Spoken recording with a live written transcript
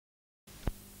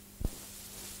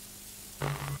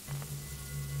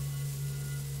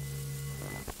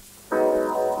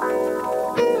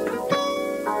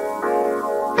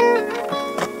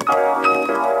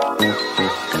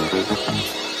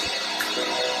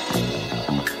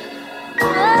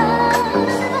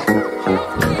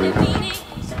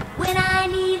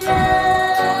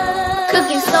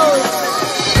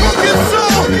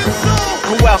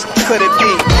else could it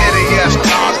be? NAS,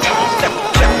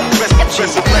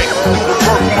 resurrect, the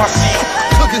work of my seat.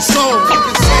 Cooking soul,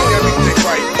 everything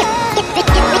right.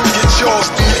 Get yours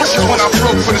when I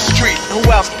broke for the street. Who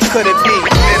else could it be?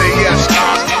 NAS,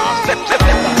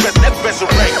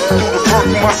 resurrect, the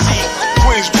work of my seat.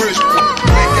 Queensbridge,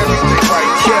 make everything right.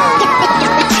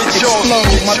 Explode.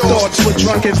 My thoughts were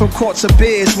drunken from quarts of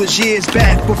beers. Was years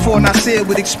back before Nasir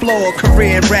would explore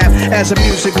career in rap. As a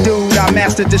music dude, I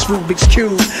mastered this Rubik's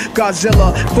Cube.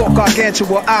 Godzilla, fought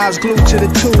gargantua, eyes glued to the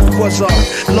tube. Was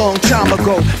a long time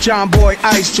ago. John Boy,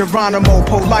 Ice, Geronimo,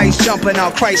 Police, jumping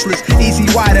out Chrysler's, easy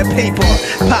wider paper.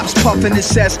 Pops puffing his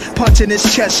cess, punching his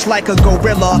chest like a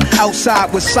gorilla.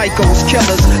 Outside with psychos,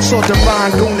 killers. Saw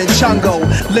Divine Goon and Chungo,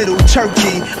 Little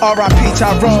Turkey. R.I.P.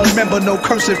 Tyrone, remember no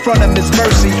curse in front of Miss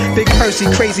Mercy. Big Percy,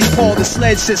 Crazy Paul, the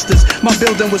Sledge Sisters. My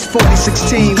building was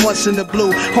 4016, once in the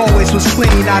blue, always was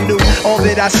clean. I knew all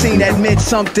that I seen that meant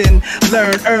something.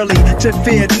 Learned early to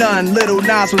fear none. Little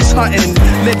Nas was hunting,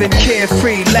 living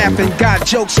carefree, laughing. Got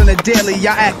jokes on the daily,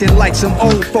 y'all acting like some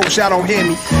old folks. Y'all don't hear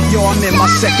me. Yo, I'm in my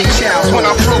second childhood. When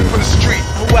I broke for the street,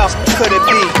 who else could it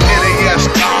be? NAS,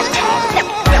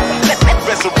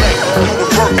 resurrect, the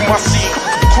work of my seat.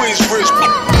 Queensbridge,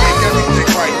 make everything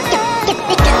right.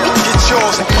 Get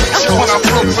yours when I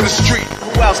broke for the street.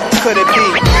 Who else could it be?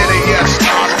 NAS,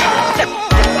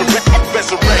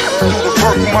 resurrect, the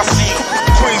work of my seat.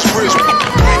 Queensbridge,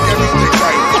 make everything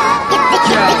right.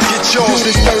 Get yours. Dude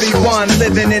is 31,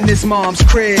 living in his mom's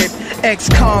crib.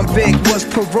 Ex-convict was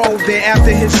paroled there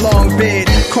after his long bid.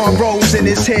 Cornrows in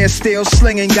his hair, still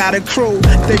slinging, got a crew.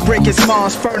 They break his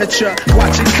mom's furniture,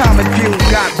 watching Comic View.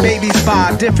 Got babies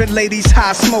by different ladies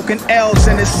high, smoking L's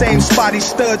in the same spot he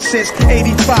stood since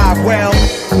 85. Well,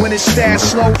 when his stash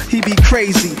slow, he be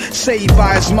crazy. Saved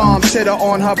by his mom, sit her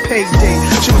on her payday.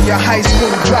 Junior high school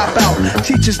dropout,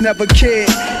 teachers never cared.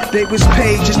 They was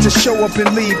paid just to show up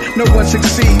and leave. No one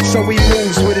succeeds, so he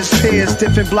moves with his peers.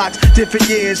 Different blocks, different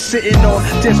years, sitting on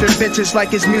different benches like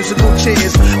his musical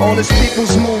chairs. All his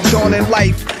people's moved on in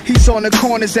life. He's on the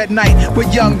corners at night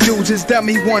with young dudes his dumb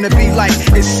he wanna be like.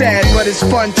 It's sad, but it's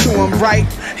fun to him, right?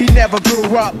 He never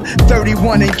grew up,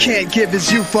 31 and can't give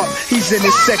his youth up. He's in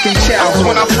his second childhood.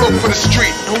 When I broke for the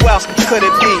street, who else could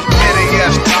it be?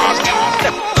 NAS,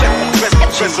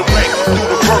 resurrect,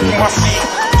 the work of my seat.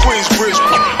 Queensbridge,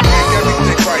 make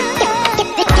everything right.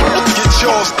 Get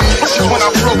yours when I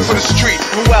broke for the street.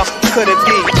 Who else could it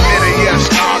be? NAS,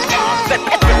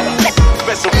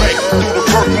 resurrect, the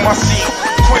work of my seat.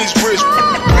 Queensbridge,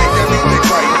 make everything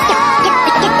right.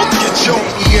 Get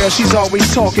yours. Girl, she's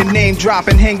always talking, name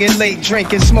dropping, hanging late,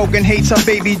 drinking, smoking, hates her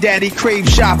baby daddy, crave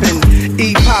shopping,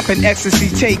 eat popping, ecstasy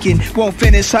taking, won't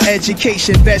finish her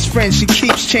education, best friend she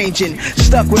keeps changing,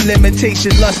 stuck with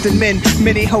limitation, lusting men,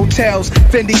 many hotels,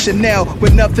 Fendi Chanel,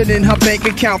 with nothing in her bank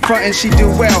account, frontin' she do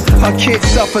well, her kid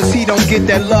suffers, he don't get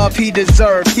that love he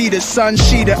deserves, he the sun,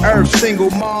 she the earth, single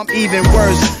mom, even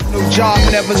worse, no job,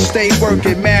 never stay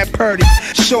working, mad purdy,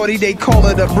 shorty they call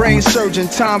her the brain surgeon,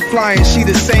 time flying, she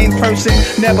the same person,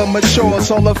 never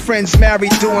matures, all her friends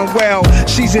married, doing well.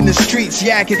 She's in the streets,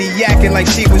 yakking like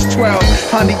she was 12.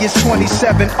 Honey is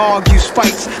 27, argues,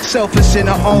 fights, selfish in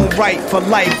her own right for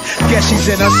life. Guess she's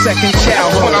in her second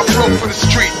childhood. When I broke for the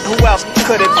street, who else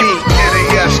could it be?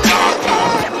 NAS,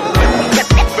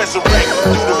 resurrect,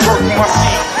 the work of my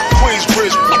seat.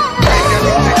 Queensbridge, make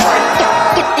everything right.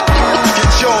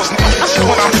 Get yours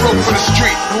when I broke for the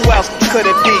street. Who else could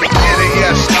it be?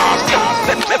 NAS,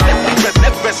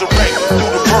 resurrect,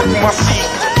 the work of my seat.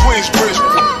 Queensbridge,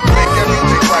 make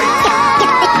everything right.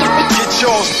 Get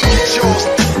yours.